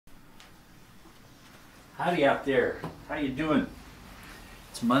Howdy out there. How you doing?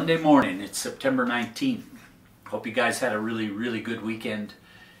 It's Monday morning. It's September 19th. Hope you guys had a really good weekend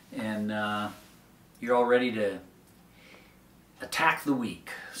and you're all ready to attack the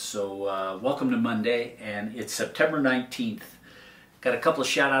week. So welcome to Monday, and it's September 19th. Got a couple of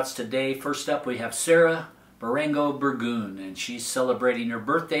shout outs today. First up, we have Sarah Barango Burgoon, and she's celebrating her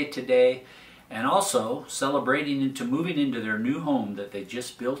birthday today and also celebrating moving into their new home that they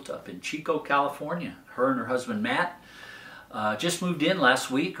just built up in Chico, California. Her and her husband Matt just moved in last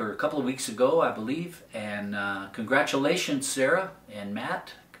week or a couple of weeks ago, I believe. And congratulations, Sarah and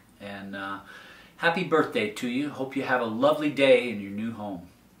Matt, and happy birthday to you. Hope you have a lovely day in your new home.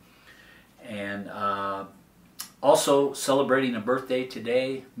 And also celebrating a birthday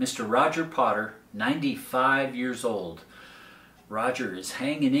today, Mr. Roger Potter, 95 years old. Roger is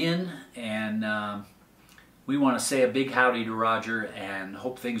hanging in, and we want to say a big howdy to Roger and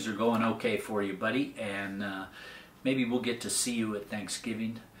hope things are going okay for you, buddy. And maybe we'll get to see you at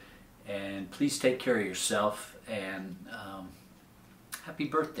Thanksgiving. And please take care of yourself, and happy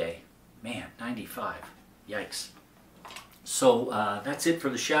birthday. Man, 95. Yikes. So that's it for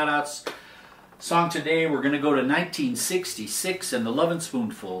the shout outs. Song today, we're going to go to 1966 and the Lovin'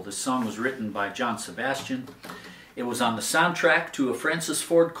 Spoonful. This song was written by John Sebastian. It was on the soundtrack to a Francis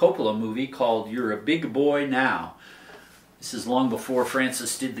Ford Coppola movie called You're a Big Boy Now. This is long before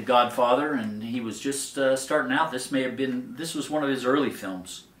Francis did The Godfather, and he was just starting out. This was one of his early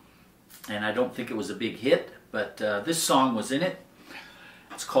films, and I don't think it was a big hit, but this song was in it.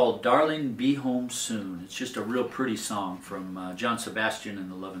 It's called Darling, Be Home Soon. It's just a real pretty song from John Sebastian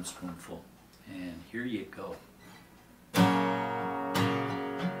and the Lovin' Spoonful. And here you go.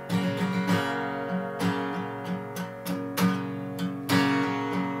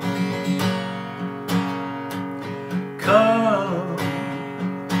 Come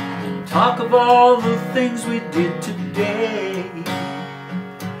and talk of all the things we did today.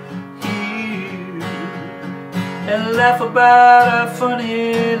 Here and laugh about our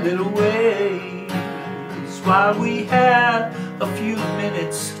funny little ways while we had a few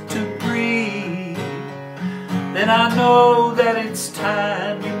minutes to breathe. Then I know that it's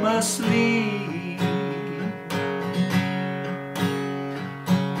time you must leave.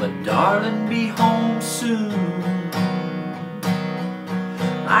 But darling, be home soon.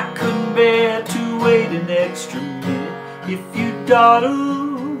 I couldn't bear to wait an extra minute if you dawdle.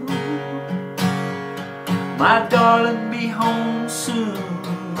 My darling, be home soon.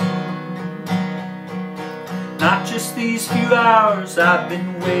 Not just these few hours, I've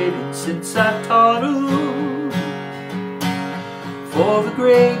been waiting since I toddled, for the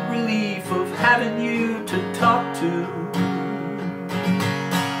great relief of having you to talk to.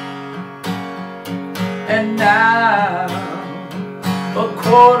 And now a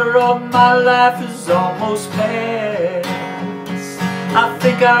quarter of my life is almost past. I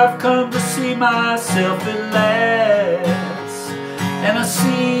think I've come to see myself at last, and I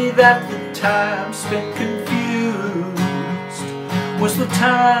see that the time spent confused was the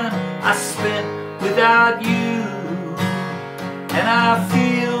time I spent without you. And I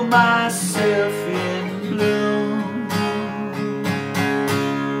feel myself in bloom.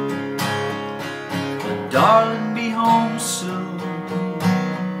 But darling, be home soon.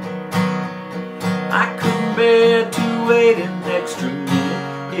 I couldn't bear to wait an extra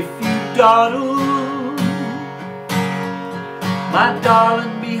minute if you dawdle. My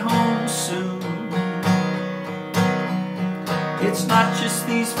darling, be home soon. It's not just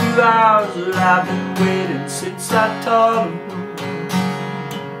these few hours that I've been waiting since I toddled,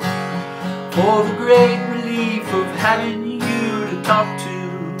 for the great relief of having you to talk to.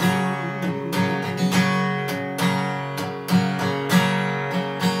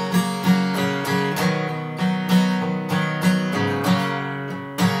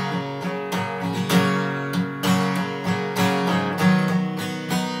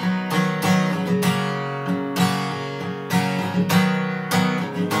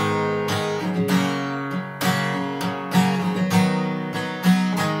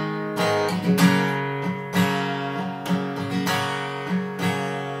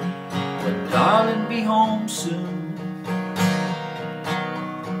 Darling, be home soon.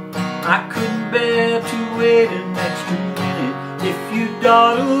 I couldn't bear to wait an extra minute if you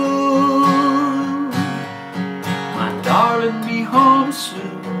dawdle. My darling, be home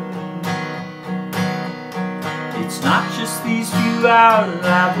soon. It's not just these few hours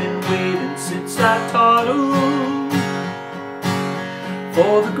I've been waiting since I toddled,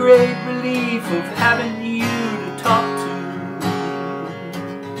 for the great relief of having you to talk to.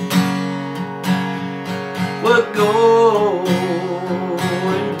 Well, go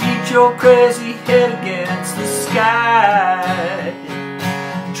and beat your crazy head again. sky.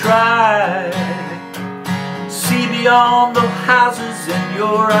 Try, see beyond the houses in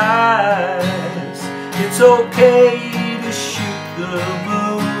your eyes. It's okay to shoot the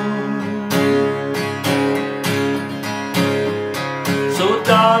moon. So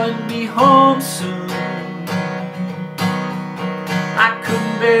darling, be home soon. I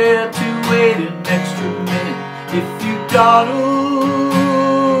couldn't bear to wait an extra minute if you dawdle.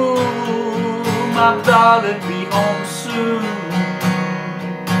 My darling, be home soon.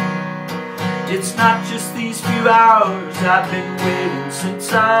 It's not just these few hours I've been waiting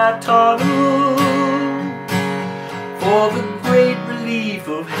since I toddled, for the great relief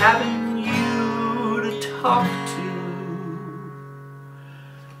of having you to talk to.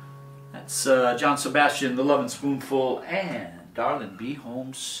 That's John Sebastian, the Lovin' Spoonful, and Darling, Be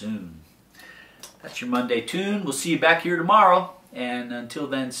Home Soon. That's your Monday tune. We'll see you back here tomorrow. And until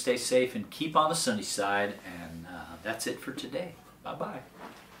then, stay safe and keep on the sunny side. And that's it for today. Bye-bye.